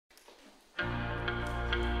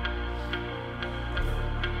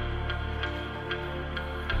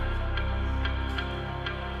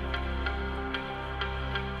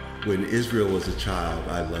When Israel was a child,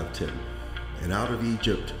 I loved him, and out of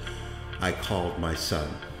Egypt I called my son.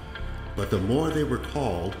 But the more they were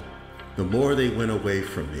called, the more they went away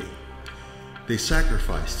from me. They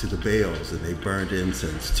sacrificed to the Baals, and they burned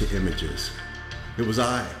incense to images. It was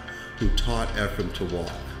I who taught Ephraim to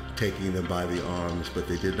walk, taking them by the arms, but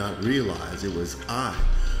they did not realize it was I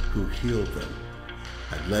who healed them.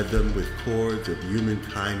 I led them with cords of human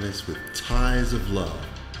kindness, with ties of love.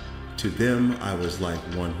 To them I was like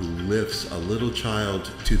one who lifts a little child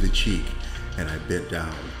to the cheek, and I bent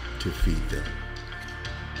down to feed them.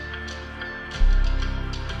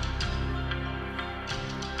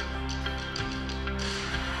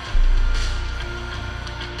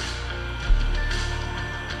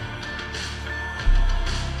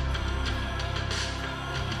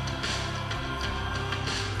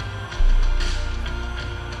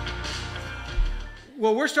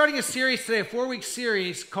 Well, we're starting a series today, a 4-week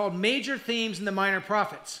series called Major Themes in the Minor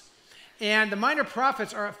Prophets. And the Minor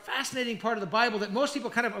Prophets are a fascinating part of the Bible that most people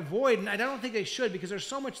kind of avoid, and I don't think they should because there's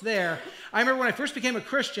so much there. I remember when I first became a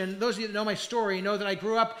Christian, those of you that know my story know that I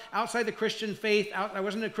grew up outside the Christian faith. I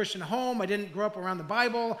wasn't in a Christian home. I didn't grow up around the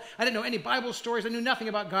Bible. I didn't know any Bible stories. I knew nothing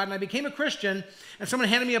about God, and I became a Christian, and someone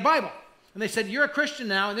handed me a Bible. And they said, you're a Christian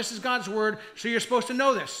now, and this is God's word, so you're supposed to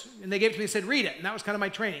know this. And they gave it to me and said, read it. And that was kind of my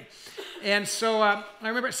training. And so I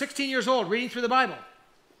remember at 16 years old reading through the Bible.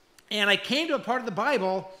 And I came to a part of the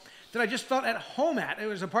Bible that I just felt at home at. It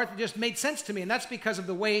was a part that just made sense to me, and that's because of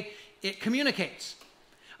the way it communicates.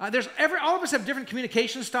 All of us have different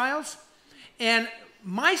communication styles. And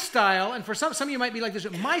my style, and for some of you might be like this,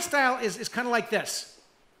 my style is kind of like this.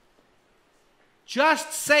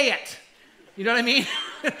 Just say it. You know what I mean?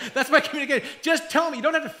 That's my communication. Just tell me. You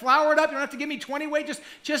don't have to flower it up. You don't have to give me 20 ways.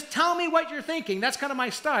 Just tell me what you're thinking. That's kind of my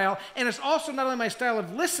style. And it's also not only my style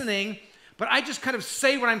of listening, but I just kind of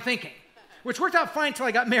say what I'm thinking, which worked out fine until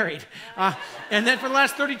I got married. And then for the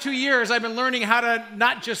last 32 years, I've been learning how to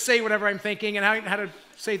not just say whatever I'm thinking and how to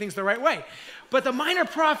say things the right way. But the Minor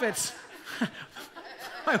Prophets,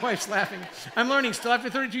 my wife's laughing. I'm learning still. After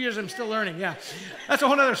 32 years, I'm still learning. Yeah. That's a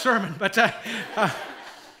whole other sermon. But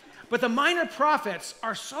the Minor Prophets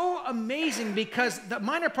are so amazing because the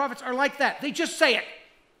Minor Prophets are like that. They just say it.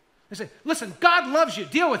 They say, listen, God loves you.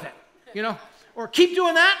 Deal with it. You know? Or keep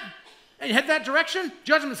doing that, and you head that direction,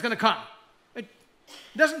 judgment's going to come. It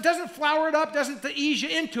doesn't flower it up, doesn't ease you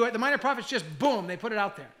into it. The Minor Prophets just, boom, they put it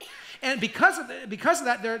out there. And because of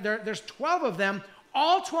that, there's 12 of them.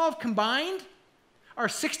 All 12 combined are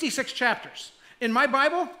 66 chapters. In my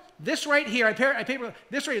Bible, this right here,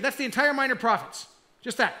 this right here, that's the entire Minor Prophets.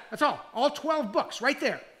 Just that. That's all 12 books right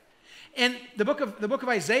there. And the book of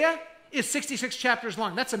Isaiah is 66 chapters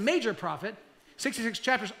long. That's a major prophet. 66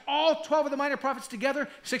 chapters. All 12 of the Minor Prophets together,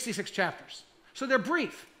 66 chapters. So they're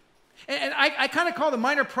brief. And I kind of call the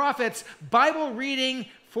Minor Prophets Bible reading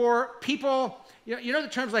for people, you know the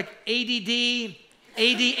terms like ADD,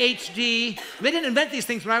 ADHD. They didn't invent these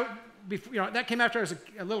things that came after I was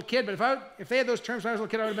a little kid, but if they had those terms when I was a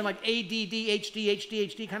little kid, I would have been like ADD,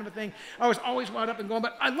 ADHD kind of a thing. I was always wound up and going,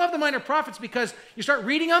 but I love the Minor Prophets because you start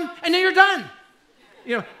reading them and then you're done.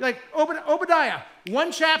 You know, like Obadiah,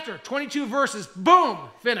 1 chapter, 22 verses, boom,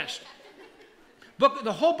 finished.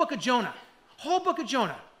 The whole book of Jonah,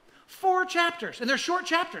 4 chapters, and they're short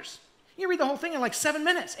chapters. You read the whole thing in like 7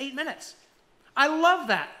 minutes, 8 minutes. I love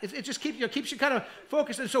that. It just keeps you kind of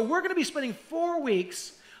focused. And so we're going to be spending 4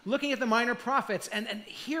 weeks looking at the Minor Prophets and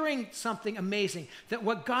hearing something amazing, that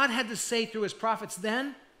what God had to say through his prophets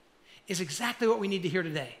then is exactly what we need to hear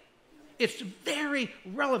today. It's very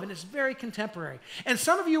relevant. It's very contemporary. And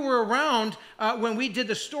some of you were around when we did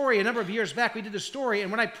the story a number of years back. We did the story, and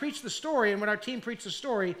when I preached the story and when our team preached the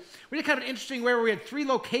story, we did kind of an interesting way where we had 3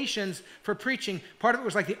 locations for preaching. Part of it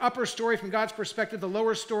was like the upper story from God's perspective, the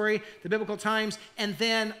lower story, the biblical times, and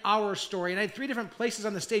then our story. And I had 3 different places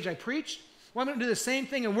on the stage I preached. Well, I'm going to do the same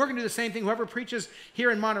thing, and we're going to do the same thing. Whoever preaches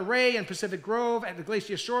here in Monterey and Pacific Grove, at the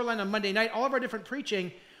Glacier Shoreline on Monday night, all of our different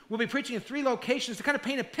preaching, we'll be preaching in 3 locations to kind of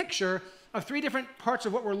paint a picture of 3 different parts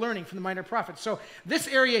of what we're learning from the Minor Prophets. So this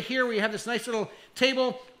area here, we have this nice little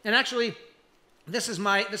table, and actually, this is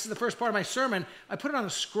the first part of my sermon. I put it on a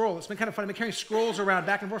scroll. It's been kind of fun. I've been carrying scrolls around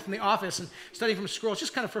back and forth from the office and studying from scrolls,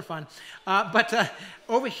 just kind of for fun. But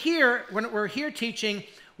over here, when we're here teaching,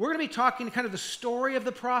 we're going to be talking kind of the story of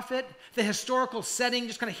the prophet, the historical setting,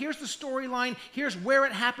 just kind of here's the storyline, here's where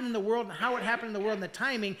it happened in the world and how it happened in the world and the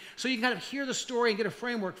timing, so you can kind of hear the story and get a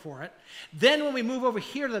framework for it. Then when we move over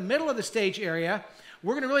here to the middle of the stage area,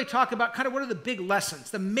 we're going to really talk about kind of what are the big lessons,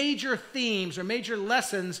 the major themes or major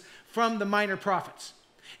lessons from the Minor Prophets.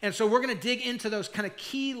 And so we're going to dig into those kind of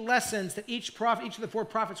key lessons that each of the 4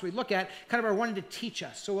 prophets we look at kind of are wanting to teach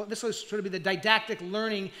us. So this will sort of be the didactic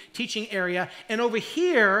learning, teaching area. And over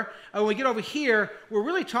here, when we get over here, we're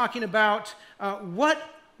really talking about what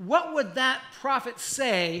would that prophet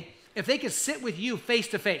say if they could sit with you face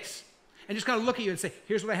to face and just kind of look at you and say,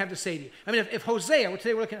 here's what I have to say to you. I mean, if Hosea,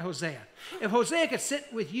 today we're looking at Hosea. If Hosea could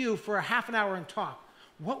sit with you for a half an hour and talk,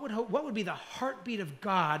 what would be the heartbeat of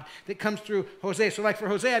God that comes through Hosea? So like for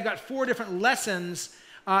Hosea, I've got 4 different lessons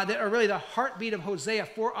that are really the heartbeat of Hosea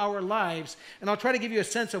for our lives. And I'll try to give you a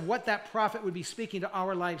sense of what that prophet would be speaking to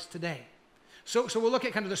our lives today. So we'll look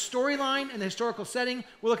at kind of the storyline and the historical setting.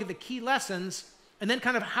 We'll look at the key lessons, and then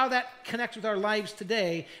kind of how that connects with our lives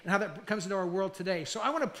today and how that comes into our world today. So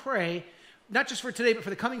I want to pray, not just for today, but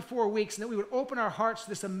for the coming 4 weeks, and that we would open our hearts to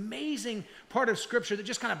this amazing part of Scripture that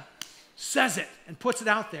just kind of says it and puts it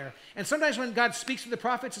out there. And sometimes when God speaks to the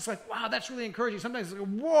prophets, it's like, wow, that's really encouraging. Sometimes it's like,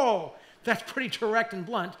 whoa, that's pretty direct and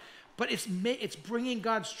blunt. But it's bringing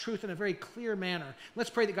God's truth in a very clear manner.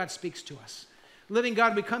 Let's pray that God speaks to us. Living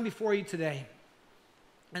God, we come before you today.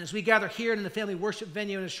 And as we gather here in the family worship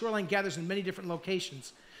venue, and as Shoreline gathers in many different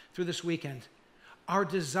locations through this weekend, our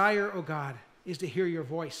desire, oh God, is to hear your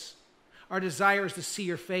voice. Our desire is to see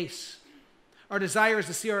your face. Our desire is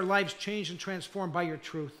to see our lives changed and transformed by your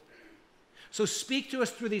truth. So speak to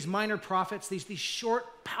us through these minor prophets, these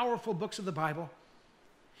short, powerful books of the Bible.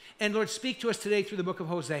 And Lord, speak to us today through the book of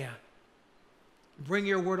Hosea. Bring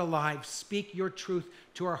your word alive. Speak your truth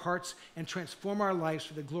to our hearts and transform our lives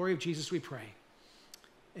for the glory of Jesus, we pray.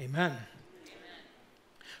 Amen.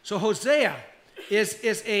 So Hosea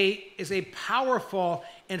is a powerful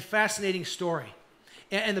and fascinating story.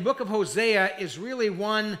 And the book of Hosea is really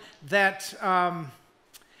one that I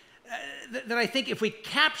think if we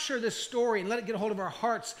capture this story and let it get a hold of our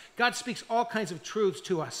hearts, God speaks all kinds of truths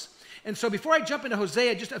to us. And so before I jump into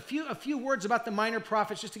Hosea, just a few words about the minor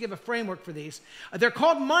prophets, just to give a framework for these. They're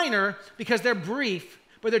called minor because they're brief,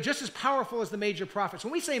 but they're just as powerful as the major prophets.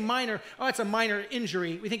 When we say minor, oh, it's a minor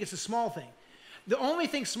injury, we think it's a small thing. The only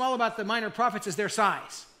thing small about the minor prophets is their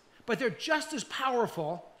size. But they're just as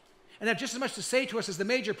powerful and have just as much to say to us as the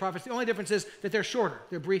major prophets. The only difference is that they're shorter,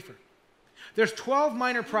 they're briefer. There's 12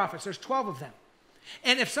 minor prophets. There's 12 of them.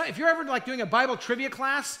 And if you're ever like doing a Bible trivia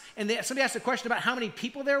class and somebody asks a question about how many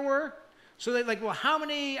people there were, so they're like, well, how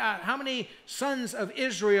many sons of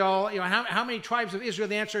Israel, how many tribes of Israel?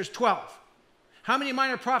 The answer is 12. How many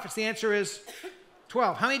minor prophets? The answer is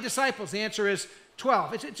 12. How many disciples? The answer is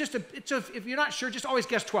 12. If you're not sure, just always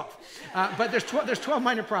guess 12. But there's 12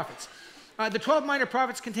 minor prophets. The 12 minor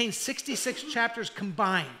prophets contain 66 chapters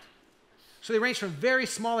combined. So they range from very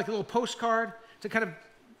small, like a little postcard, to kind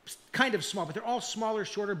of small, but they're all smaller,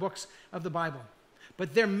 shorter books of the Bible.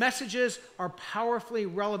 But their messages are powerfully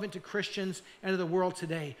relevant to Christians and to the world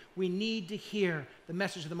today. We need to hear the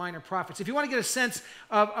message of the minor prophets. If you want to get a sense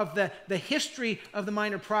of the history of the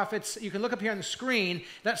minor prophets, you can look up here on the screen.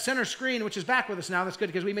 That center screen, which is back with us now, that's good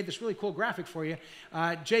because we made this really cool graphic for you.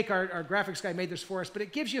 Jake, our graphics guy, made this for us. But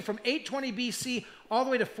it gives you from 820 BC all the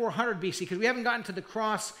way to 400 BC because we haven't gotten to the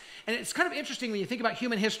cross. And it's kind of interesting when you think about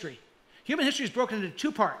human history. Human history is broken into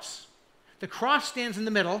 2 parts. The cross stands in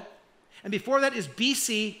the middle. And before that is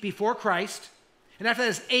BC, before Christ. And after that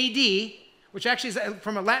is AD, which actually is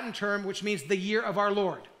from a Latin term, which means the year of our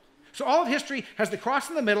Lord. So all of history has the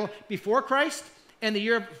cross in the middle, before Christ, and the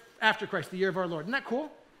year after Christ, the year of our Lord. Isn't that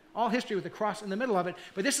cool? All history with the cross in the middle of it.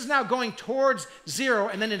 But this is now going towards 0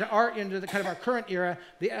 and then into the kind of our current era,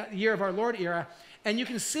 the year of our Lord era. And you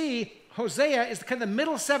can see Hosea is kind of the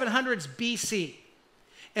middle 700s BC.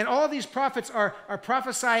 And all of these prophets are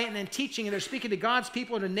prophesying and teaching, and they're speaking to God's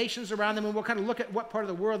people and the nations around them, and we'll kind of look at what part of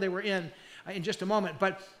the world they were in just a moment.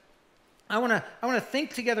 But I want to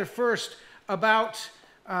think together first about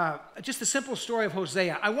just the simple story of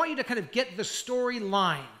Hosea. I want you to kind of get the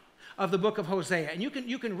storyline of the book of Hosea. And you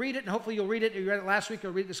can read it, and hopefully you'll read it. You read it last week,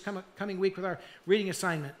 you'll read it this coming week with our reading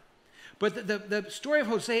assignment. But the story of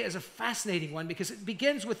Hosea is a fascinating one because it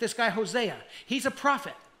begins with this guy Hosea. He's a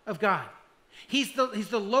prophet of God. He's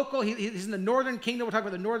the local, he's in the northern kingdom. We'll talk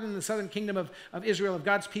about the northern and the southern kingdom of Israel, of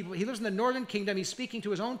God's people. He lives in the northern kingdom. He's speaking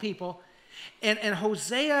to his own people. And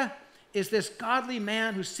Hosea is this godly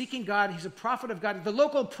man who's seeking God. He's a prophet of God, the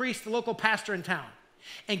local priest, the local pastor in town.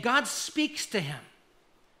 And God speaks to him.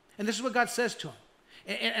 And this is what God says to him.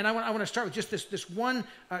 And I want to start with just this one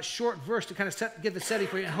short verse to kind of get the setting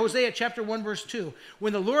for you. In Hosea chapter 1, verse 2,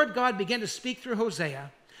 when the Lord God began to speak through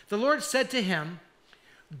Hosea, the Lord said to him,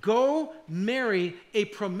 "Go marry a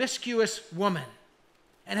promiscuous woman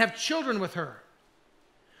and have children with her.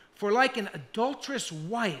 For like an adulterous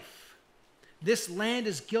wife, this land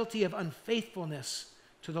is guilty of unfaithfulness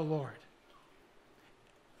to the Lord.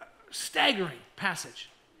 Staggering passage.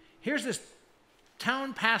 Here's this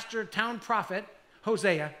town pastor, town prophet,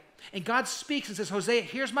 Hosea, and God speaks and says, Hosea,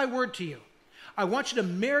 here's my word to you. I want you to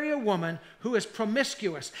marry a woman who is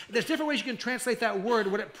promiscuous. There's different ways you can translate that word.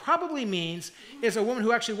 What it probably means is a woman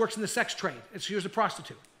who actually works in the sex trade. She was a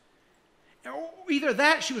prostitute. Either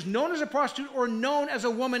that, she was known as a prostitute, or known as a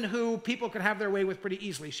woman who people could have their way with pretty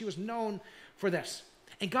easily. She was known for this.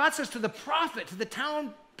 And God says to the prophet, to the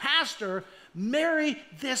town pastor, marry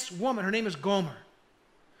this woman. Her name is Gomer.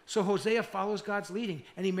 So Hosea follows God's leading,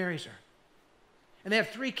 and he marries her. And they have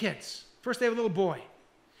 3 kids. First, they have a little boy.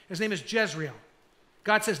 His name is Jezreel.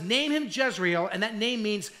 God says, name him Jezreel, and that name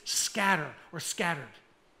means scatter or scattered.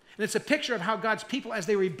 And it's a picture of how God's people, as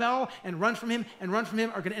they rebel and run from him, are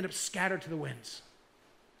going to end up scattered to the winds.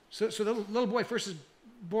 So the little boy first is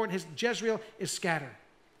born, his Jezreel is scattered.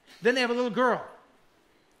 Then they have a little girl.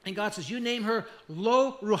 And God says, you name her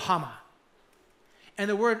Lo Ruhamah. And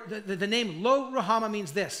the name Lo Ruhamah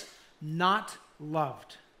means this, not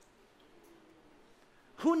loved.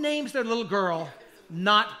 Who names their little girl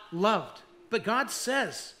not loved? But God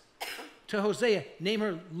says to Hosea, name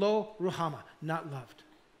her Lo Ruhamah, not loved.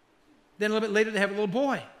 Then a little bit later, they have a little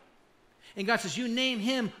boy. And God says, you name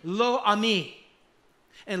him Lo Ami.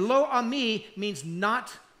 And Lo Ami means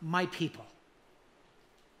not my people.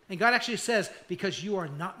 And God actually says, because you are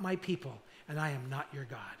not my people, and I am not your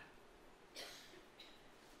God.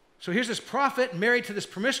 So here's this prophet married to this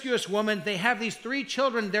promiscuous woman. They have these 3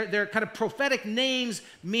 children. Their kind of prophetic names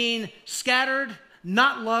mean scattered,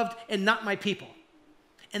 not loved, and not my people.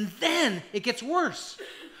 And then it gets worse.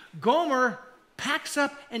 Gomer packs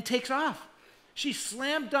up and takes off. She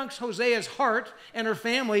slam dunks Hosea's heart and her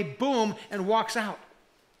family, boom, and walks out.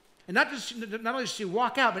 And not only does she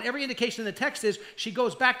walk out, but every indication in the text is she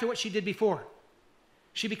goes back to what she did before.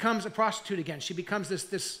 She becomes a prostitute again. She becomes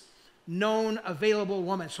this known, available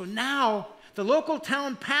woman. So now the local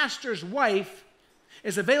town pastor's wife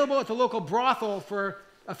is available at the local brothel for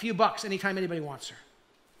a few bucks anytime anybody wants her.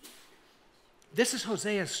 This is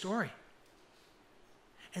Hosea's story.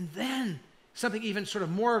 And then something even sort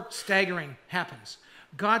of more staggering happens.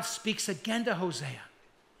 God speaks again to Hosea.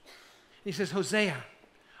 He says, Hosea,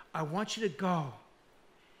 I want you to go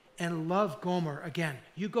and love Gomer again.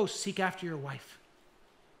 You go seek after your wife.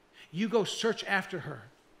 You go search after her.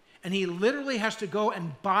 And he literally has to go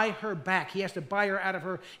and buy her back. He has to buy her out of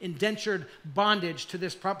her indentured bondage to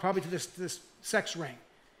this, probably to this sex ring.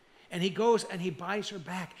 And he goes and he buys her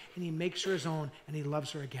back, and he makes her his own, and he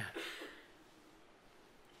loves her again.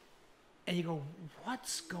 And you go,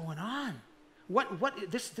 what's going on?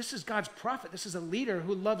 This is God's prophet. This is a leader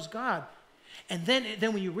who loves God. And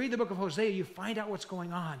then when you read the book of Hosea, you find out what's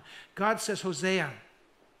going on. God says, Hosea,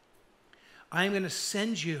 I am going to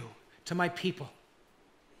send you to my people.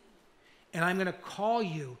 And I'm going to call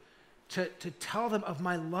you to tell them of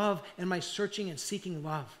my love and my searching and seeking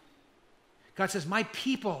love. God says, my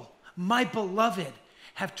people, my beloved,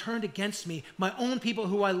 have turned against me. My own people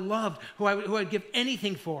who I loved, who I'd give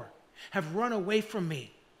anything for, have run away from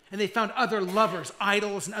me. And they found other lovers,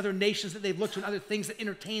 idols, and other nations that they've looked to, and other things that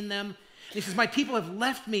entertain them. And he says, my people have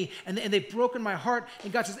left me, and they've broken my heart.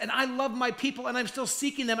 And God says, and I love my people, and I'm still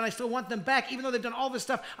seeking them, and I still want them back. Even though they've done all this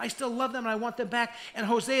stuff, I still love them, and I want them back. And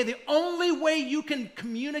Hosea, the only way you can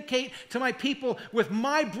communicate to my people with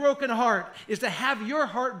my broken heart is to have your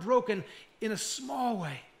heart broken in a small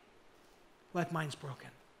way, like mine's broken.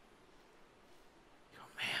 You go,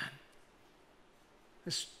 man,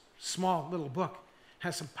 this small little book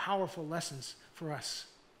has some powerful lessons for us.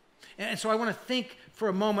 And so I want to think for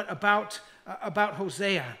a moment about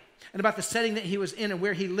Hosea and about the setting that he was in and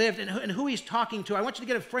where he lived and who he's talking to. I want you to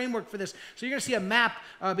get a framework for this. So you're going to see a map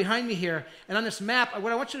behind me here. And on this map,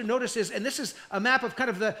 what I want you to notice is, and this is a map of kind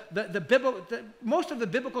of most of the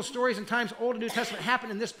biblical stories in times, Old and New Testament, happen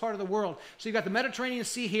in this part of the world. So you've got the Mediterranean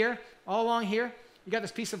Sea here, all along here. You got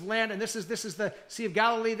this piece of land, and this is the Sea of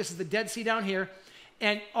Galilee. This is the Dead Sea down here.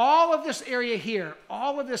 And all of this area here,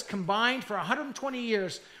 all of this combined for 120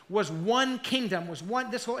 years was one kingdom,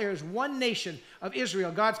 this whole area was one nation of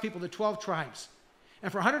Israel, God's people, the 12 tribes.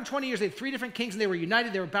 And for 120 years, they had 3 different kings, and they were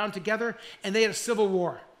united, they were bound together, and they had a civil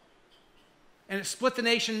war. And it split the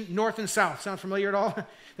nation north and south. Sound familiar at all?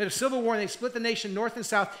 They had a civil war, and they split the nation north and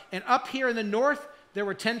south. And up here in the north, there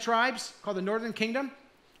were 10 tribes called the Northern Kingdom.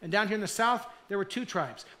 And down here in the south, there were 2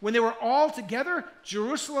 tribes. When they were all together,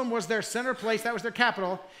 Jerusalem was their center place. That was their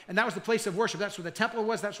capital, and that was the place of worship. That's where the temple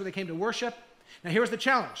was. That's where they came to worship. Now, here's the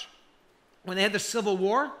challenge. When they had the civil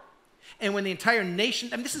war, and when the entire nation,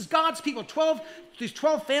 this is God's people, these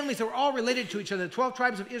 12 families that were all related to each other, the 12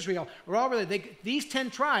 tribes of Israel were all related. These 10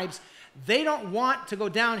 tribes, they don't want to go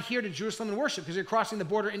down here to Jerusalem and worship because they're crossing the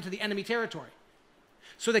border into the enemy territory.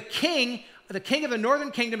 So the king of the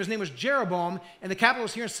northern kingdom, his name was Jeroboam, and the capital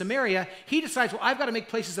was here in Samaria. He decides, well, I've got to make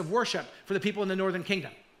places of worship for the people in the northern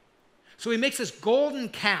kingdom. So he makes this golden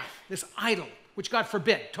calf, this idol, which God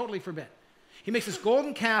forbid, totally forbid. He makes this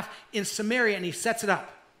golden calf in Samaria, and he sets it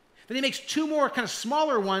up. Then he makes two more kind of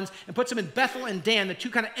smaller ones and puts them in Bethel and Dan, the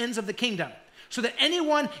two kind of ends of the kingdom, so that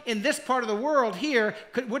anyone in this part of the world here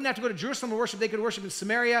wouldn't have to go to Jerusalem to worship. They could worship in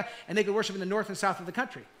Samaria, and they could worship in the north and south of the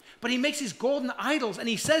country. But he makes these golden idols, and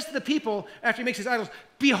he says to the people, after he makes these idols,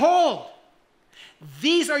 behold,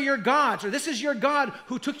 these are your gods, or this is your God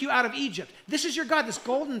who took you out of Egypt. This is your God, this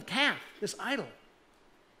golden calf, this idol.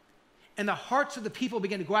 And the hearts of the people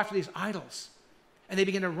begin to go after these idols, and they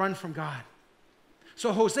begin to run from God.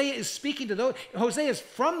 So Hosea is speaking to those. Hosea is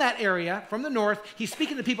from that area, from the north. He's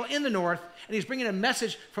speaking to people in the north, and he's bringing a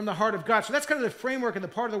message from the heart of God. So that's kind of the framework and the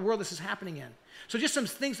part of the world this is happening in. So just some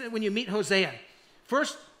things that when you meet Hosea.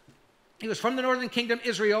 First, he was from the northern kingdom,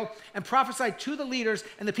 Israel, and prophesied to the leaders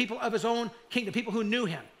and the people of his own kingdom, people who knew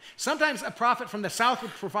him. Sometimes a prophet from the south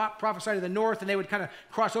would prophesy to the north, and they would kind of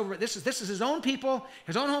cross over. This is his own people,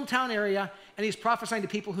 his own hometown area, and he's prophesying to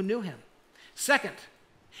people who knew him. Second,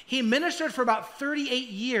 he ministered for about 38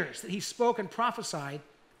 years that he spoke and prophesied,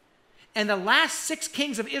 and the last 6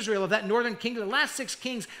 kings of Israel, of that northern kingdom, the last 6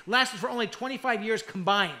 kings lasted for only 25 years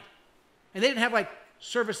combined. And they didn't have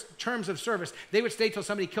terms of service. They would stay till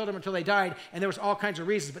somebody killed them until they died, and there was all kinds of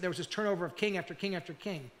reasons, but there was this turnover of king after king after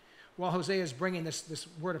king while Hosea is bringing this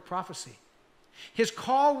word of prophecy. His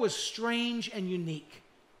call was strange and unique.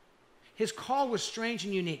 His call was strange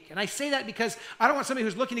and unique. And I say that because I don't want somebody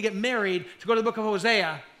who's looking to get married to go to the book of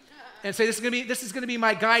Hosea and say, this is going to be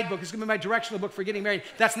my guidebook, this is going to be my directional book for getting married.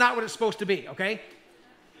 That's not what it's supposed to be, okay?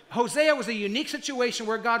 Hosea was a unique situation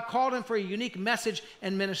where God called him for a unique message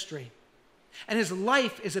and ministry. And his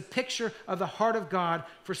life is a picture of the heart of God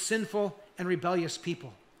for sinful and rebellious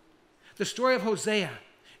people. The story of Hosea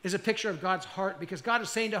is a picture of God's heart because God is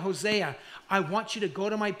saying to Hosea, I want you to go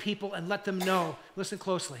to my people and let them know, listen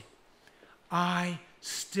closely, I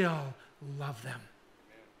still love them.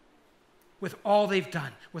 With all they've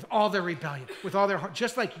done, with all their rebellion, with all their heart,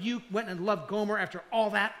 just like you went and loved Gomer after all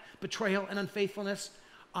that betrayal and unfaithfulness,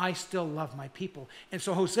 I still love my people. And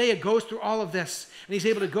so Hosea goes through all of this, and he's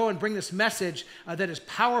able to go and bring this message that is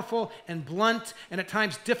powerful and blunt and at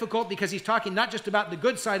times difficult because he's talking not just about the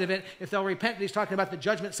good side of it, if they'll repent, but he's talking about the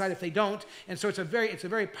judgment side if they don't. And so it's a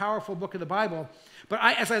very powerful book of the Bible. But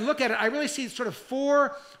as I look at it, I really see sort of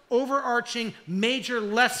 4 overarching major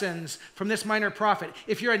lessons from this minor prophet.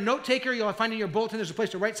 If you're a note taker, you'll find in your bulletin there's a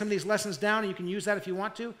place to write some of these lessons down, and you can use that if you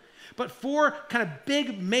want to. But 4 kind of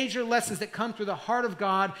big major lessons that come through the heart of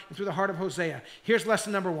God and through the heart of Hosea. Here's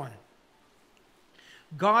lesson number 1.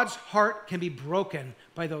 God's heart can be broken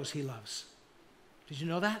by those he loves. Did you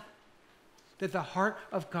know that? That the heart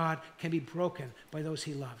of God can be broken by those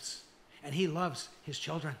he loves. And he loves his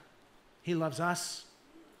children. He loves us.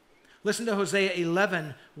 Listen to Hosea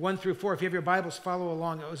 11, 1 through 4. If you have your Bibles, follow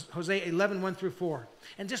along. It was Hosea 11, 1 through 4.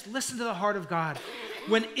 And just listen to the heart of God.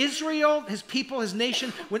 When Israel, his people, his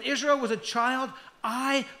nation, when Israel was a child,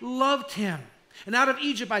 I loved him. And out of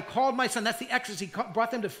Egypt I called my son. That's the Exodus. He brought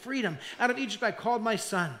them to freedom. Out of Egypt I called my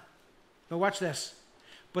son. But watch this.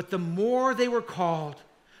 But the more they were called,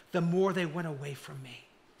 the more they went away from me.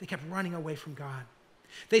 They kept running away from God.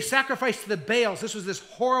 They sacrificed to the Baals. This was this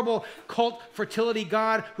horrible cult fertility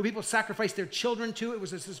god who people sacrificed their children to. It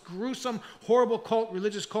was this gruesome, horrible cult,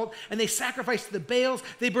 religious cult. And they sacrificed to the Baals.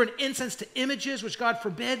 They burned incense to images, which God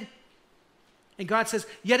forbid. And God says,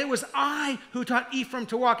 yet it was I who taught Ephraim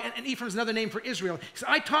to walk. And Ephraim is another name for Israel. He said,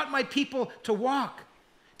 I taught my people to walk,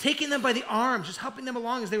 taking them by the arms, just helping them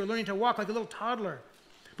along as they were learning to walk like a little toddler.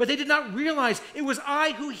 But they did not realize it was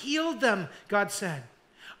I who healed them, God said.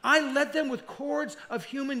 I led them with cords of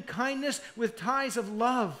human kindness, with ties of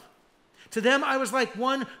love. To them I was like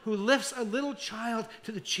one who lifts a little child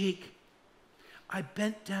to the cheek. I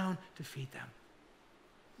bent down to feed them.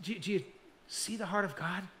 Do you see the heart of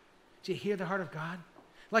God? Do you hear the heart of God?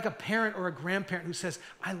 Like a parent or a grandparent who says,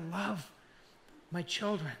 I love my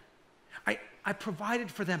children. I provided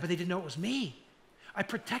for them, but they didn't know it was me. I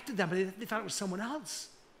protected them, but they thought it was someone else.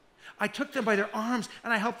 I took them by their arms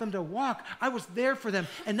and I helped them to walk. I was there for them,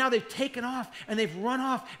 and now they've taken off and they've run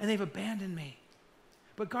off and they've abandoned me.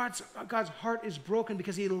 But God's heart is broken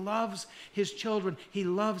because he loves his children. He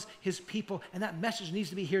loves his people, and that message needs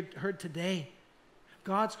to be heard today.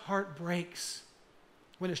 God's heart breaks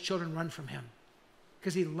when his children run from him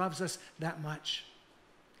because he loves us that much.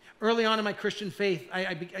 Early on in my Christian faith,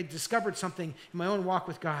 I discovered something in my own walk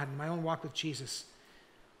with God, in my own walk with Jesus.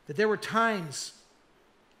 that there were times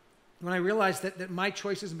when I realized that my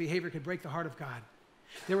choices and behavior could break the heart of God.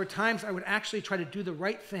 There were times I would actually try to do the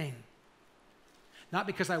right thing, not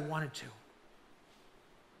because I wanted to,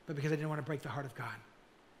 but because I didn't want to break the heart of God.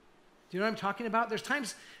 Do you know what I'm talking about? I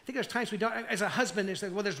think there's times we don't, as a husband,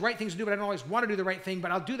 there's right things to do, but I don't always want to do the right thing,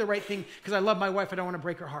 but I'll do the right thing because I love my wife. I don't want to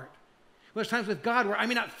break her heart. Well, there's times with God where I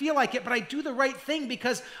may not feel like it, but I do the right thing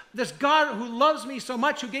because there's God who loves me so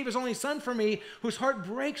much, who gave his only son for me, whose heart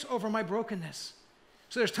breaks over my brokenness.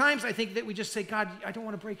 So there's times I think that we just say, God, I don't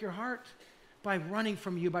want to break your heart by running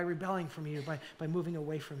from you, by rebelling from you, by moving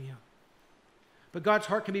away from you. But God's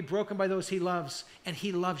heart can be broken by those he loves, and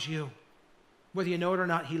he loves you. Whether you know it or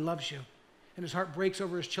not, he loves you. And his heart breaks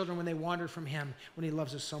over his children when they wander from him, when he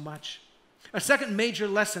loves us so much. A second major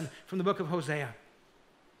lesson from the book of Hosea,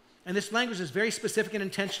 and this language is very specific and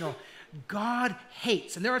intentional. God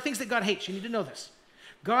hates, and there are things that God hates. You need to know this.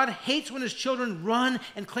 God hates when his children run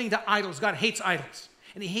and cling to idols. God hates idols.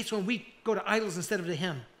 And he hates when we go to idols instead of to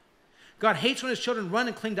him. God hates when his children run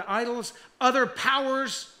and cling to idols, other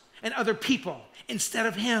powers, and other people instead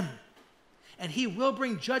of him. And he will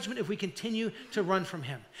bring judgment if we continue to run from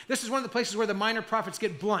him. This is one of the places where the minor prophets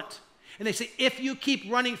get blunt. And they say, if you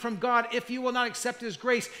keep running from God, if you will not accept his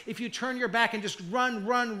grace, if you turn your back and just run,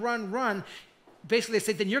 basically they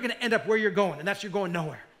say, then you're going to end up where you're going, and that's you're going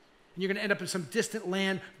nowhere. And you're going to end up in some distant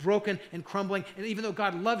land, broken and crumbling. And even though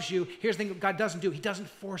God loves you, here's the thing that God doesn't do. He doesn't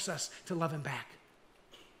force us to love him back.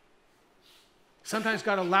 Sometimes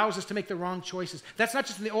God allows us to make the wrong choices. That's not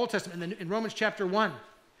just in the Old Testament. In Romans chapter 1,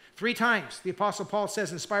 3 times, the Apostle Paul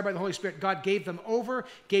says, inspired by the Holy Spirit, God gave them over,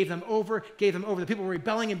 gave them over, gave them over. The people were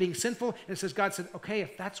rebelling and being sinful. And it says, God said, okay,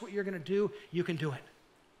 if that's what you're going to do, you can do it.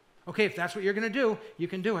 Okay, if that's what you're going to do, you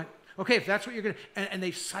can do it. Okay, if that's what you're going to... And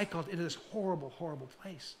they cycled into this horrible, horrible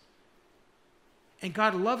place. And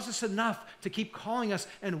God loves us enough to keep calling us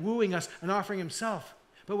and wooing us and offering himself.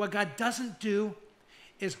 But what God doesn't do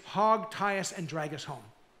is hog tie us and drag us home.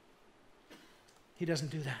 He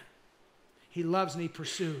doesn't do that. He loves and he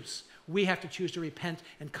pursues. We have to choose to repent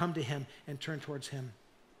and come to him and turn towards him.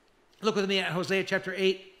 Look with me at Hosea chapter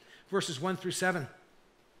 8, verses 1 through 7.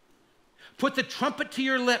 Put the trumpet to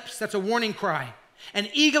your lips. That's a warning cry. An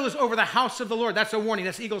eagle is over the house of the Lord. That's a warning.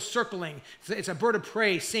 That's eagle circling. It's a bird of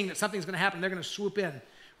prey seeing that something's going to happen. They're going to swoop in,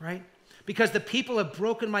 right? Because the people have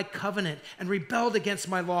broken my covenant and rebelled against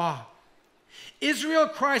my law. Israel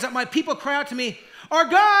cries out, my people cry out to me, our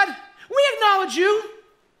God, we acknowledge you.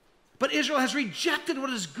 But Israel has rejected what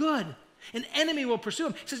is good. An enemy will pursue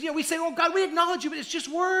him. He says, we say, oh God, we acknowledge you, but it's just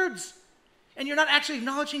words. And you're not actually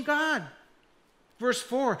acknowledging God. Verse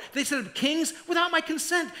 4, they set up kings without my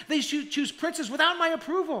consent. They choose princes without my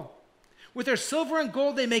approval. With their silver and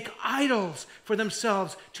gold, they make idols for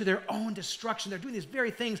themselves to their own destruction. They're doing these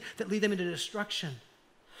very things that lead them into destruction.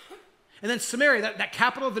 And then Samaria, that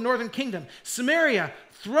capital of the northern kingdom. Samaria,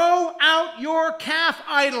 throw out your calf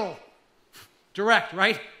idol. Direct,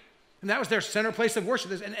 right? And that was their center place of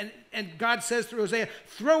worship. And God says through Hosea,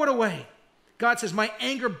 throw it away. God says, my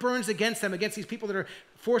anger burns against them, against these people that are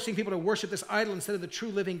forcing people to worship this idol instead of the true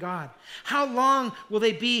living God. How long will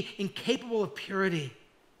they be incapable of purity?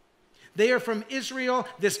 They are from Israel,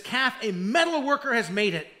 this calf, a metal worker has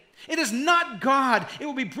made it. It is not God. It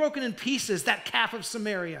will be broken in pieces, that calf of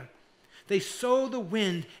Samaria. They sow the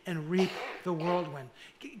wind and reap the whirlwind.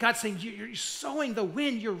 God's saying, you're sowing the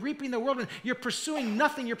wind, you're reaping the whirlwind. You're pursuing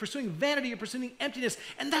nothing, you're pursuing vanity, you're pursuing emptiness,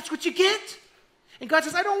 and that's what you get. And God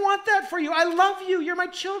says, I don't want that for you. I love you. You're my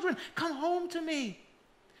children. Come home to me.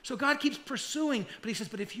 So God keeps pursuing, but he says,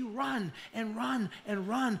 but if you run and run and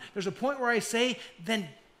run, there's a point where I say, then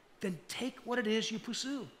take what it is you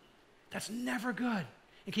pursue. That's never good.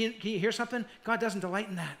 And can you hear something? God doesn't delight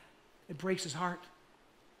in that. It breaks his heart.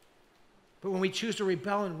 But when we choose to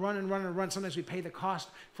rebel and run, sometimes we pay the cost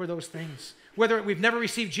for those things. Whether we've never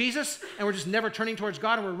received Jesus and we're just never turning towards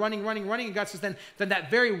God and we're running, and God says, then that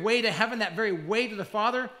very way to heaven, that very way to the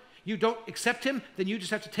Father, you don't accept him, then you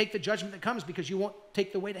just have to take the judgment that comes because you won't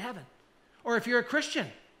take the way to heaven. Or if you're a Christian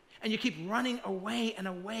and you keep running away and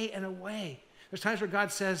away and away, there's times where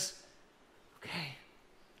God says, okay,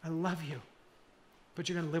 I love you, but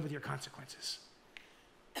you're going to live with your consequences.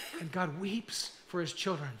 And God weeps for his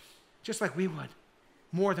children, just like we would,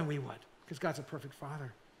 more than we would, because God's a perfect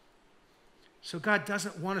Father. So God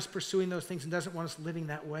doesn't want us pursuing those things and doesn't want us living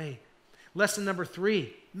that way. Lesson number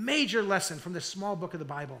 3, major lesson from this small book of the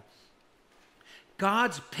Bible.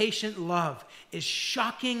 God's patient love is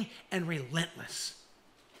shocking and relentless.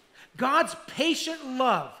 God's patient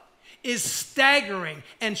love is staggering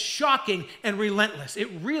and shocking and relentless. It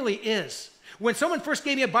really is. When someone first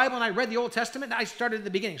gave me a Bible and I read the Old Testament, I started at the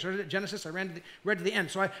beginning, started at Genesis, I read to the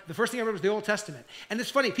end. So the first thing I read was the Old Testament. And it's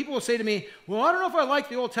funny, people will say to me, well, I don't know if I like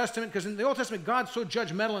the Old Testament because in the Old Testament, God's so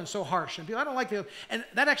judgmental and so harsh. And people, I don't like and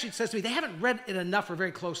that actually says to me, they haven't read it enough or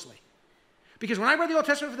very closely. Because when I read the Old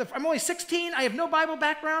Testament, I'm only 16, I have no Bible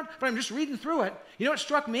background, but I'm just reading through it. You know what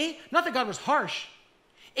struck me? Not that God was harsh.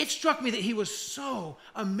 It struck me that he was so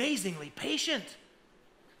amazingly patient.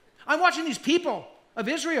 I'm watching these people of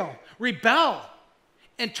Israel rebel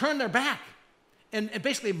and turn their back and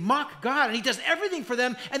basically mock God, and he does everything for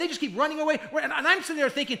them, and they just keep running away. And I'm sitting there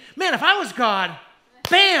thinking, man, if I was God,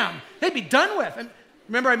 bam, they'd be done with. And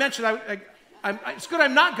remember I mentioned, it's good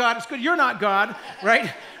I'm not God, it's good you're not God,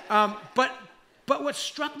 right? But what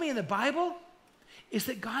struck me in the Bible is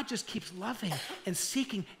that God just keeps loving and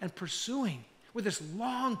seeking and pursuing with this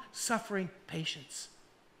long-suffering patience.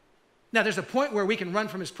 Now, there's a point where we can run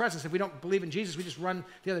from his presence. If we don't believe in Jesus, we just run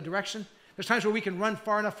the other direction. There's times where we can run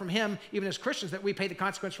far enough from him, even as Christians, that we pay the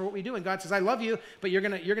consequence for what we do. And God says, I love you, but you're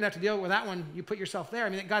gonna have to deal with that one. You put yourself there. I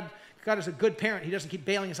mean, God is a good parent. He doesn't keep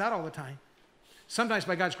bailing us out all the time. Sometimes,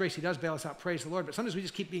 by God's grace, he does bail us out, praise the Lord. But sometimes we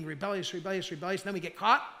just keep being rebellious, and then we get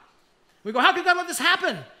caught. We go, how could God let this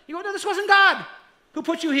happen? You go, no, this wasn't God who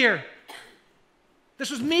put you here.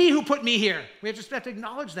 This was me who put me here. We just have to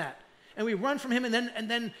acknowledge that. And we run from him,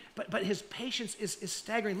 but his patience is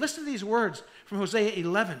staggering. Listen to these words from Hosea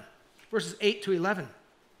 11, verses 8 to 11.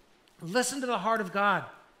 Listen to the heart of God.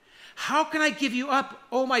 How can I give you up,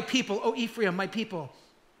 O my people, O Ephraim, my people?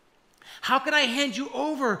 How can I hand you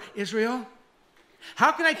over, Israel?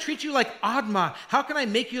 How can I treat you like Admah? How can I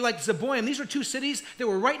make you like Zeboim? These were two cities that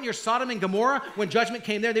were right near Sodom and Gomorrah when judgment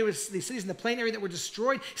came there. There were these cities in the plain area that were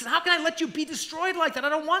destroyed. He said, how can I let you be destroyed like that? I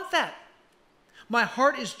don't want that. My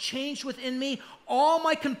heart is changed within me. All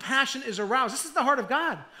my compassion is aroused. This is the heart of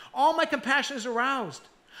God. All my compassion is aroused.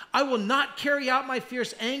 I will not carry out my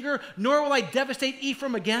fierce anger, nor will I devastate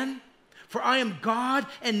Ephraim again. For I am God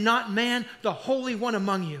and not man, the Holy One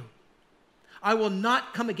among you. I will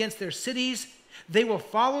not come against their cities. They will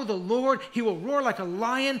follow the Lord. He will roar like a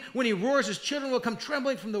lion. When he roars, his children will come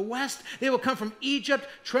trembling from the west. They will come from Egypt,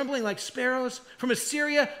 trembling like sparrows. From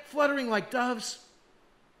Assyria, fluttering like doves.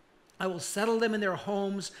 I will settle them in their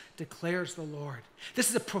homes, declares the Lord. This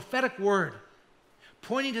is a prophetic word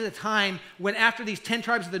pointing to the time when after these 10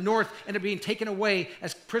 tribes of the north end up being taken away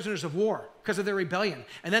as prisoners of war because of their rebellion.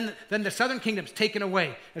 And then the southern kingdom's taken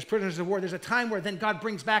away as prisoners of war. There's a time where then God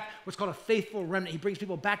brings back what's called a faithful remnant. He brings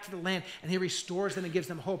people back to the land and he restores them and gives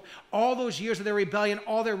them hope. All those years of their rebellion,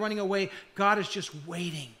 all their running away, God is just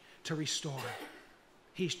waiting to restore.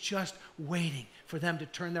 He's just waiting for them to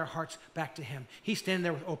turn their hearts back to him. He's standing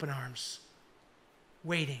there with open arms,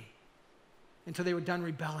 waiting until they were done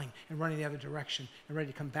rebelling and running the other direction and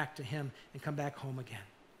ready to come back to him and come back home again.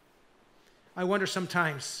 I wonder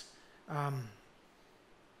sometimes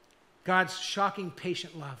God's shocking,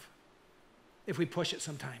 patient love, if we push it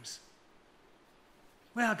sometimes.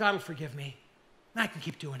 Well, God will forgive me. I can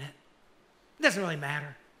keep doing it. It doesn't really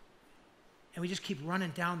matter. And we just keep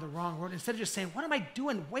running down the wrong road instead of just saying, what am I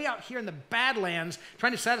doing way out here in the Badlands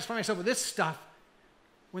trying to satisfy myself with this stuff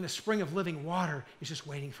when the spring of living water is just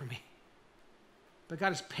waiting for me? But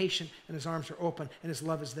God is patient and his arms are open and his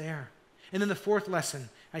love is there. And then the fourth lesson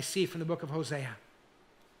I see from the book of Hosea.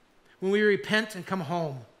 When we repent and come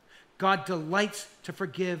home, God delights to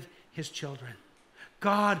forgive his children.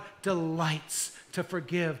 God delights to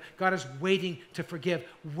forgive. God is waiting to forgive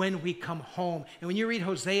when we come home. And when you read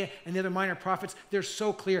Hosea and the other minor prophets, they're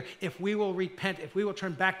so clear. If we will repent, if we will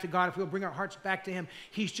turn back to God, if we will bring our hearts back to him,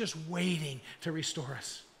 he's just waiting to restore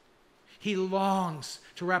us. He longs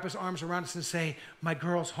to wrap his arms around us and say, my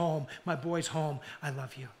girl's home, my boy's home, I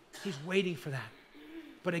love you. He's waiting for that.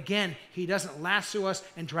 But again, he doesn't lasso us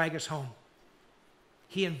and drag us home.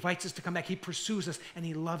 He invites us to come back. He pursues us and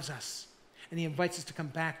he loves us. And he invites us to come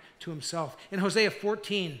back to himself. In Hosea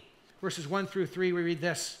 14, verses 1 through 3, we read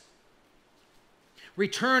this.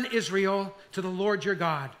 Return, Israel, to the Lord your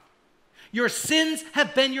God. Your sins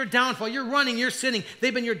have been your downfall. You're running, you're sinning.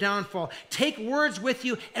 They've been your downfall. Take words with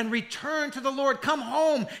you and return to the Lord. Come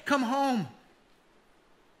home, come home.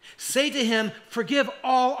 Say to him, forgive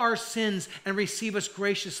all our sins and receive us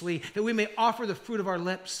graciously, that we may offer the fruit of our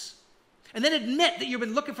lips. And then admit that you've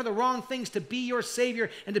been looking for the wrong things to be your Savior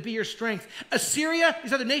and to be your strength. Assyria,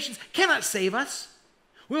 these other nations, cannot save us.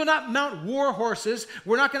 We will not mount war horses.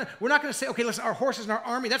 We're not going to say, okay, listen, our horses and our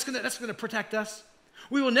army, that's going to protect us.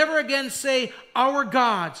 We will never again say our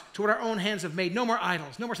gods to what our own hands have made. No more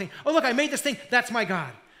idols. No more saying, oh, look, I made this thing. That's my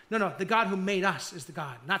God. No, the God who made us is the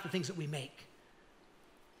God, not the things that we make.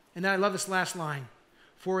 And then I love this last line.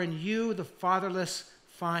 For in you the fatherless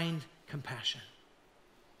find compassion.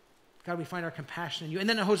 God, we find our compassion in you. And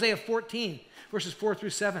then in Hosea 14, verses 4 through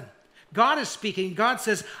 7, God is speaking. God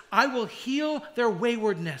says, I will heal their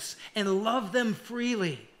waywardness and love them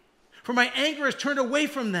freely, for my anger is turned away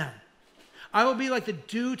from them. I will be like the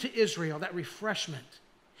dew to Israel, that refreshment.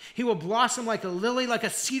 He will blossom like a lily, like a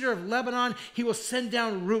cedar of Lebanon. He will send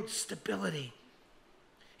down roots, stability.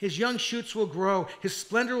 His young shoots will grow. His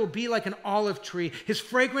splendor will be like an olive tree. His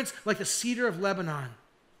fragrance like the cedar of Lebanon.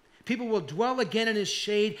 People will dwell again in his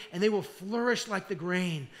shade, and they will flourish like the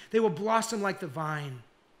grain. They will blossom like the vine.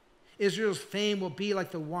 Israel's fame will be like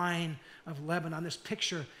the wine of Lebanon. This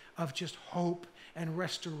picture of just hope and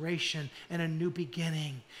restoration and a new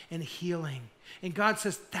beginning and healing. And God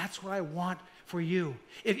says, that's what I want for you.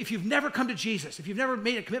 If you've never come to Jesus, if you've never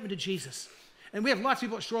made a commitment to Jesus, and we have lots of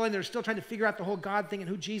people at Shoreline that are still trying to figure out the whole God thing and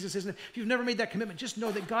who Jesus is, and if you've never made that commitment, just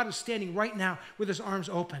know that God is standing right now with his arms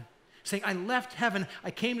open, saying, I left heaven,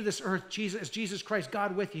 I came to this earth, Jesus, as Jesus Christ,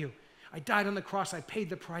 God with you. I died on the cross, I paid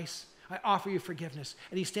the price. I offer you forgiveness.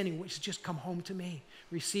 And he's standing, he says, just come home to me.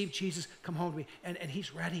 Receive Jesus, come home to me. And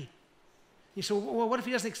he's ready. You say, well, what if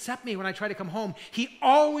he doesn't accept me when I try to come home? He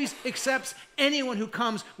always accepts anyone who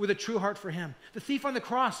comes with a true heart for him. The thief on the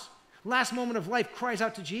cross, last moment of life, cries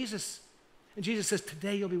out to Jesus. And Jesus says,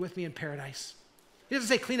 today you'll be with me in paradise. He doesn't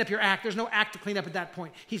say clean up your act. There's no act to clean up at that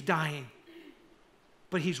point. He's dying.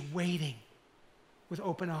 But he's waiting with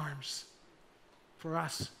open arms for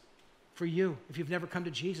us, for you, if you've never come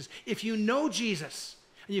to Jesus. If you know Jesus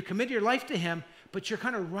and you commit your life to him, but you're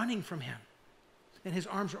kind of running from him, then his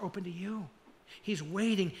arms are open to you. He's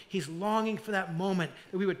waiting. He's longing for that moment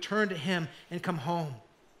that we would turn to him and come home.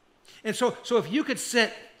 And so if you could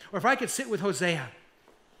sit, or if I could sit with Hosea,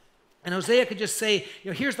 and Hosea could just say,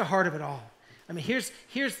 here's the heart of it all. I mean, here's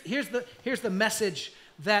the message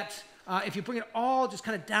that if you bring it all just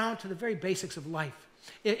kind of down to the very basics of life,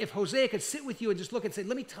 if Hosea could sit with you and just look and say,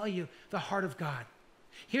 let me tell you the heart of God.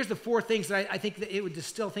 Here's the four things that I think that it would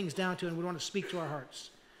distill things down to and would want to speak to our hearts.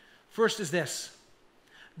 First is this: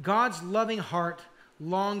 God's loving heart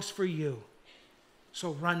longs for you,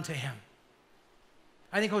 so run to him.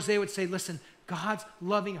 I think Hosea would say, listen, God's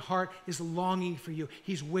loving heart is longing for you.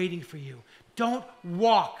 He's waiting for you. Don't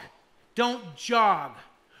walk. Don't jog.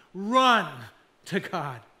 Run to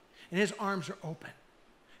God. And his arms are open.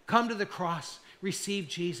 Come to the cross. Receive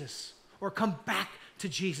Jesus. Or come back to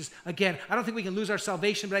Jesus. Again, I don't think we can lose our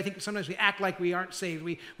salvation, but I think sometimes we act like we aren't saved.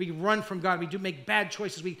 We run from God. We do make bad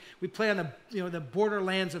choices. We play on the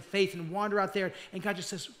borderlands of faith and wander out there. And God just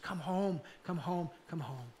says, come home, come home, come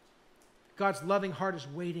home. God's loving heart is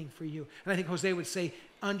waiting for you. And I think Hosea would say,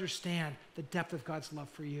 understand the depth of God's love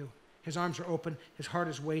for you. His arms are open. His heart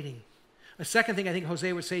is waiting. A second thing I think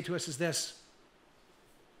Hosea would say to us is this.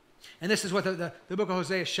 And this is what the book of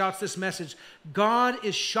Hosea shouts this message. God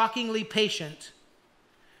is shockingly patient.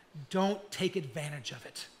 Don't take advantage of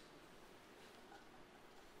it.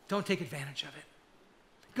 Don't take advantage of it.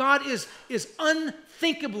 God is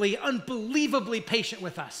unthinkably, unbelievably patient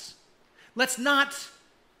with us. Let's not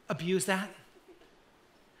abuse that.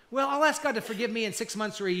 Well, I'll ask God to forgive me in 6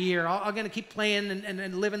 months or a year. I'm going to keep playing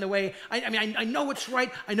and live in the way. I know what's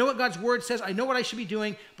right. I know what God's word says. I know what I should be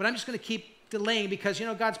doing, but I'm just going to keep delaying because,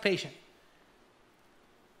 God's patient.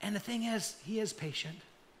 And the thing is, he is patient.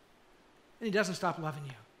 And he doesn't stop loving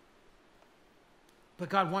you. But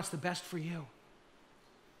God wants the best for you.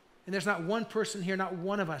 And there's not one person here, not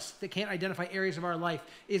one of us, that can't identify areas of our life,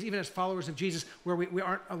 even as followers of Jesus, where we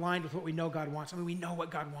aren't aligned with what we know God wants. I mean, we know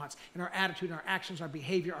what God wants. In our attitude, in our actions, our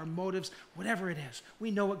behavior, our motives, whatever it is,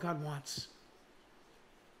 we know what God wants.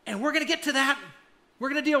 And we're going to get to that. We're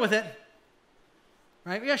going to deal with it.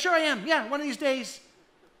 Right? Yeah, sure I am. Yeah, one of these days.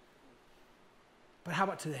 But how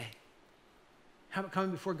about today? How about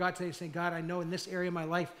coming before God today and saying, God, I know in this area of my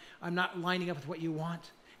life, I'm not lining up with what you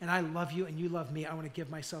want. And I love you and you love me. I want to give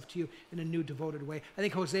myself to you in a new, devoted way. I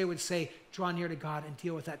think Hosea would say, draw near to God and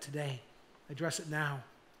deal with that today. Address it now.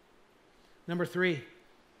 Number 3,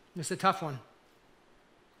 this is a tough one.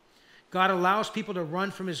 God allows people to run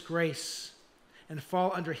from his grace and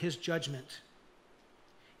fall under his judgment.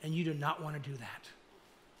 And you do not want to do that.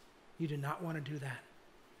 You do not want to do that.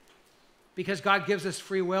 Because God gives us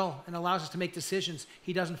free will and allows us to make decisions.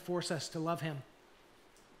 He doesn't force us to love him.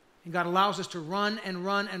 And God allows us to run and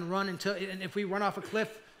run and run until, and if we run off a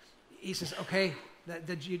cliff, he says, okay,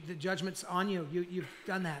 the judgment's on you. You've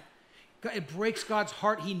done that. It breaks God's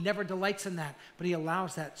heart. He never delights in that, but he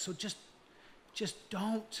allows that. So just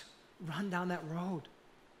don't run down that road.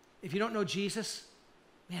 If you don't know Jesus,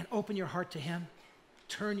 man, open your heart to him.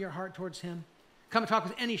 Turn your heart towards him. Come and talk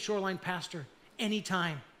with any Shoreline pastor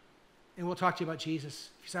anytime. And we'll talk to you about Jesus.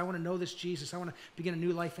 If you say, I want to know this Jesus, I want to begin a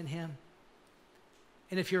new life in him.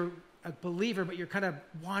 And if you're a believer, but you're kind of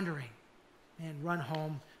wandering, man, run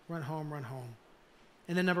home, run home, run home.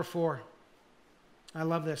 And then number 4, I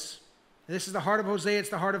love this. This is the heart of Hosea, it's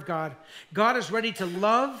the heart of God. God is ready to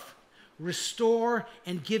love, restore,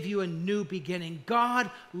 and give you a new beginning. God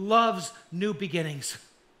loves new beginnings.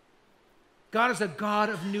 God is a God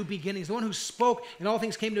of new beginnings. The one who spoke and all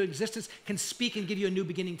things came to existence can speak and give you a new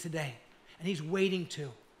beginning today. And he's waiting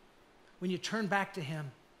to. When you turn back to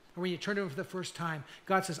him, or when you turn to him for the first time,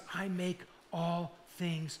 God says, I make all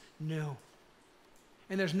things new.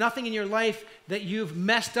 And there's nothing in your life that you've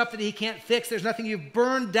messed up that he can't fix. There's nothing you've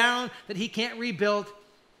burned down that he can't rebuild.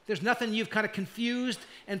 There's nothing you've kind of confused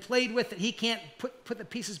and played with that he can't put the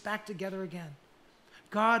pieces back together again.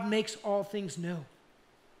 God makes all things new.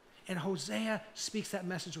 And Hosea speaks that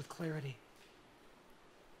message with clarity.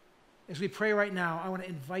 As we pray right now, I want to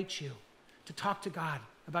invite you to talk to God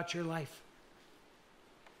about your life.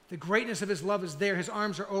 The greatness of his love is there. His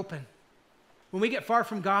arms are open. When we get far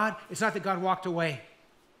from God, it's not that God walked away.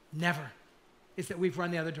 Never. It's that we've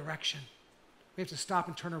run the other direction. We have to stop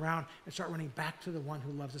and turn around and start running back to the one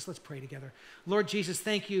who loves us. Let's pray together. Lord Jesus,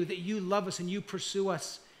 thank you that you love us and you pursue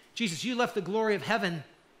us. Jesus, you left the glory of heaven and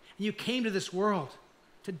you came to this world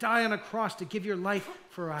to die on a cross to give your life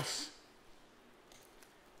for us.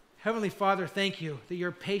 Heavenly Father, thank you that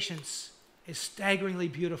your patience is staggeringly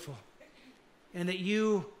beautiful and that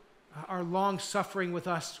you are long-suffering with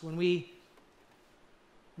us when we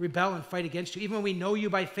rebel and fight against you, even when we know you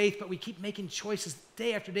by faith, but we keep making choices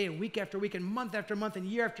day after day and week after week and month after month and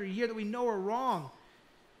year after year that we know are wrong.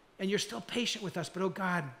 And you're still patient with us, but oh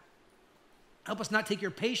God, help us not take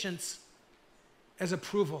your patience as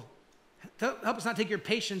approval. Help us not take your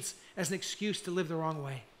patience as an excuse to live the wrong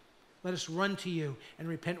way. Let us run to you and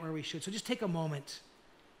repent where we should. So just take a moment.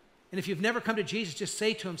 And if you've never come to Jesus, just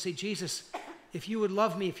say to him, say, Jesus, if you would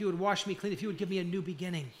love me, if you would wash me clean, if you would give me a new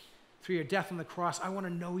beginning through your death on the cross, I want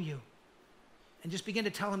to know you. And just begin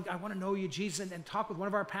to tell him, I want to know you, Jesus, and talk with one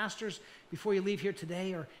of our pastors before you leave here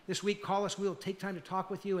today or this week. Call us. We'll take time to talk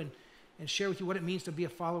with you and share with you what it means to be a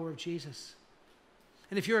follower of Jesus.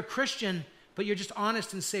 And if you're a Christian, but you're just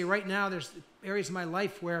honest and say, right now, there's areas of my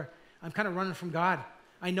life where I'm kind of running from God.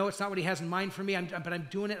 I know it's not what he has in mind for me, but I'm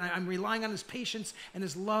doing it. And I'm relying on his patience and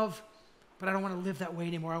his love, but I don't want to live that way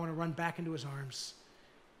anymore. I want to run back into his arms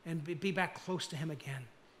and be back close to him again.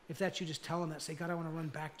 If that's you, just tell him that. Say, God, I want to run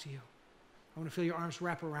back to you. I want to feel your arms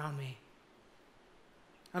wrap around me.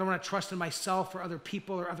 I don't want to trust in myself or other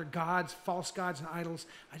people or other gods, false gods and idols.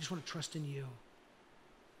 I just want to trust in you.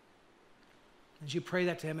 As you pray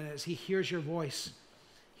that to him, and as he hears your voice,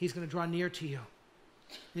 he's going to draw near to you.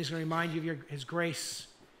 And he's going to remind you of his grace.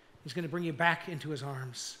 He's going to bring you back into his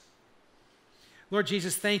arms. Lord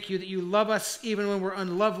Jesus, thank you that you love us even when we're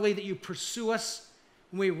unlovely, that you pursue us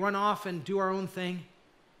when we run off and do our own thing.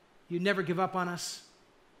 You never give up on us.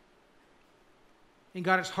 And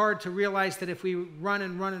God, it's hard to realize that if we run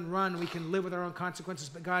and run and run, we can live with our own consequences.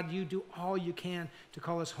 But God, you do all you can to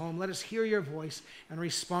call us home. Let us hear your voice and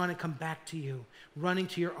respond and come back to you, running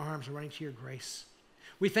to your arms and running to your grace.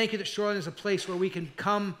 We thank you that Shoreline is a place where we can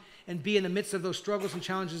come and be in the midst of those struggles and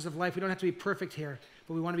challenges of life. We don't have to be perfect here,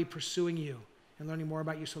 but we want to be pursuing you and learning more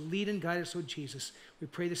about you. So lead and guide us, O Jesus. We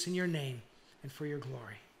pray this in your name and for your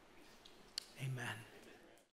glory. Amen.